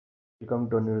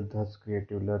Welcome to ANIRUDDHA'S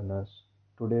Creative Learners.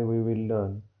 Today we will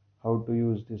learn how to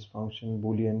use this function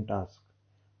Boolean task,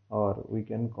 or we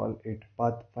can call it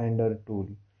pathfinder tool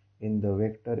in the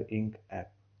vectorinkapp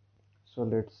app. So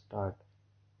let's start.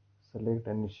 Select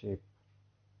any shape.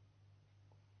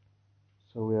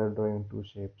 So we are drawing two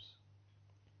shapes.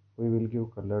 We will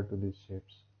give color to these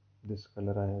shapes. This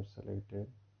color I have selected.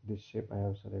 This shape I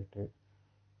have selected.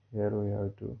 Here we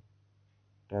have to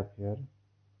tap here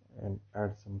and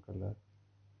add some color.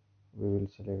 We will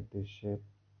select this shape,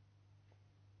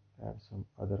 add some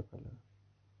other color.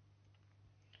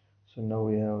 So now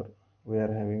we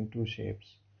are having two shapes,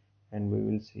 and we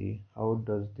will see how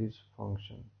does this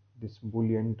function, this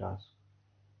Boolean task.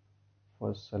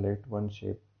 First select one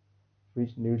shape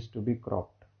which needs to be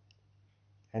cropped.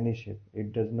 Any shape,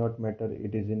 it does not matter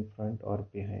it is in front or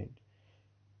behind.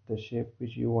 The shape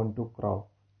which you want to crop,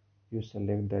 you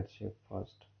select that shape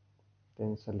first.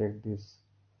 Then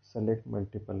select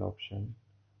multiple option,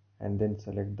 and then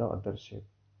select the other shape.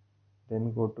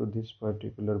 Then go to this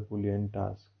particular Boolean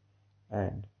task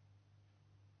and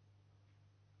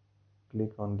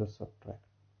click on the subtract.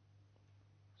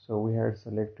 So we had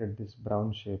selected this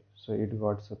brown shape, so it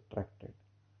got subtracted.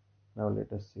 Now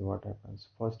let us see what happens.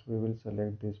 First we will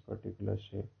select this particular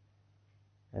shape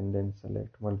and then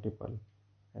select multiple,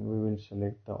 and we will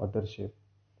select the other shape.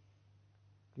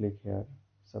 Click here,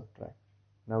 subtract.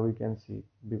 Now we can see,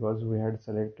 because we had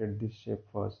selected this shape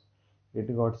first,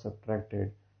 it got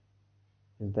subtracted.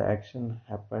 The action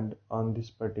happened on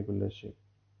this particular shape.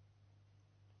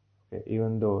 Okay,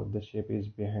 even though the shape is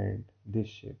behind this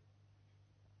shape.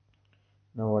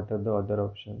 Now what are the other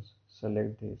options?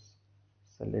 Select this,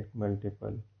 select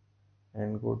multiple,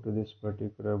 and go to this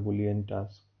particular Boolean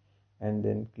task and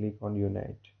then click on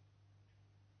unite.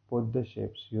 Both the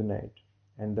shapes unite,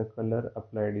 and the color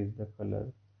applied is the color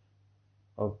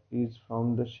is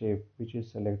from the shape which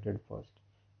is selected first.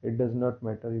 It does not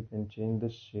matter, you can change the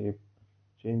shape,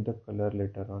 change the color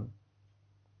later on,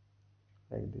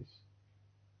 like this.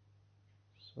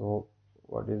 So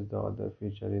what is the other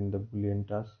feature in the Boolean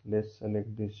task? Let's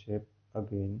select this shape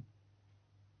again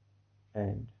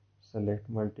and select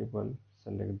multiple,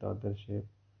 select the other shape,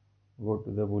 go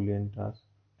to the Boolean task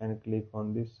and click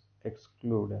on this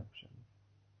exclude option.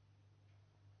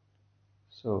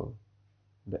 So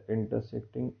the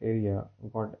intersecting area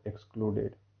got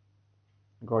excluded,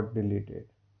 got deleted.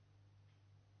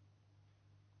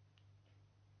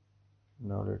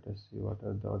 Now let us see what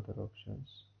are the other options.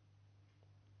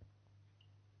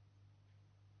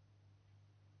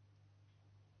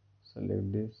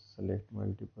 Select this, select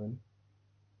multiple,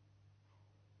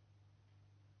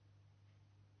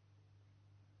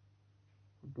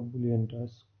 go to Boolean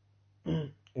task,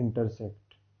 intersect.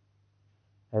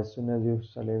 As soon as you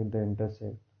select the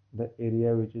intersect, the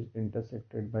area which is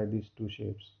intersected by these two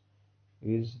shapes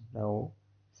is now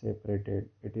separated,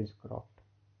 it is cropped.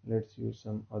 Let's use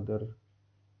some other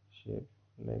shape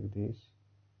like this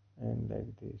and like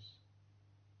this,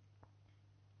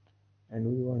 and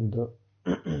we want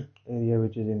the area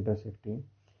which is intersecting.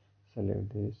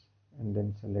 Select this and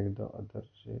then select the other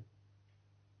shape.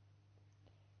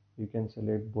 You can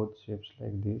select both shapes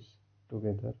like this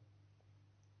together,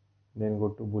 then go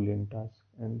to Boolean task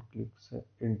and click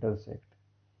intersect.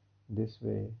 This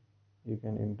way you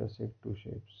can intersect two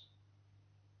shapes.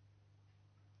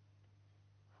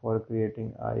 For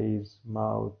creating eyes,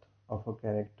 mouth of a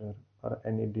character or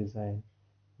any design,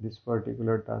 this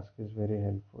particular task is very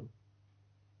helpful.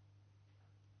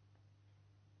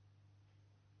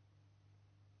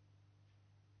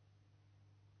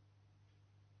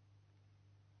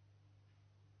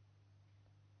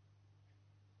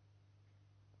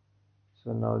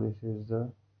 So now this is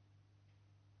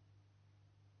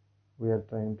we are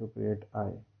trying to create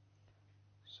eye.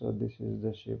 So this is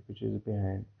the shape which is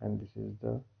behind, and this is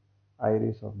the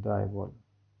iris of the eyeball.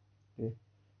 Okay,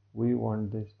 we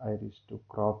want this iris to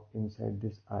crop inside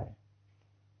this eye.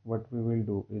 What we will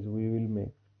do is we will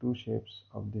make two shapes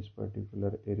of this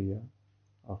particular area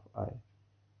of eye.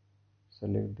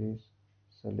 Select this,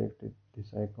 select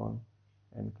this icon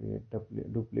and create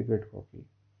duplicate copy.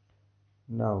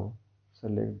 Now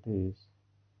select this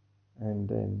and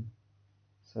then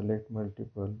select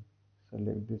multiple,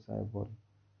 select this eyeball,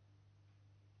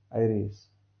 iris,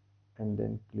 and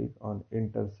then click on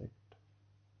intersect.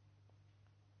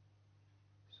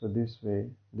 So this way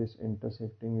this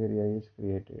intersecting area is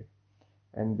created,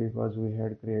 and because we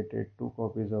had created two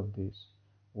copies of this,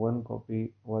 one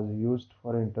copy was used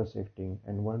for intersecting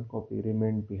and one copy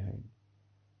remained behind.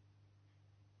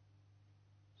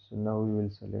 So now we will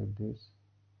select this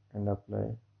and apply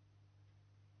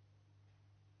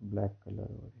black color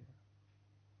over here.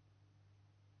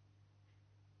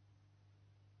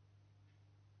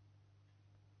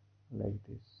 like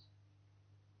this.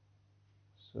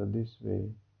 So this way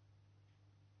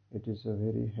it is a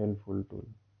very helpful tool.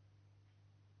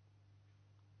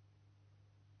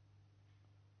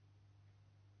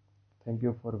 Thank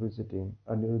you for visiting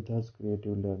ANIRUDDHA'S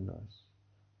Creative Learners.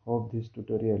 Hope this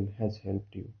tutorial has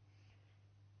helped you.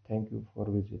 Thank you for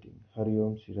visiting. Hari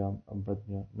Om Shri Ram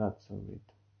Ambadnya Nath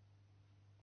Samvit.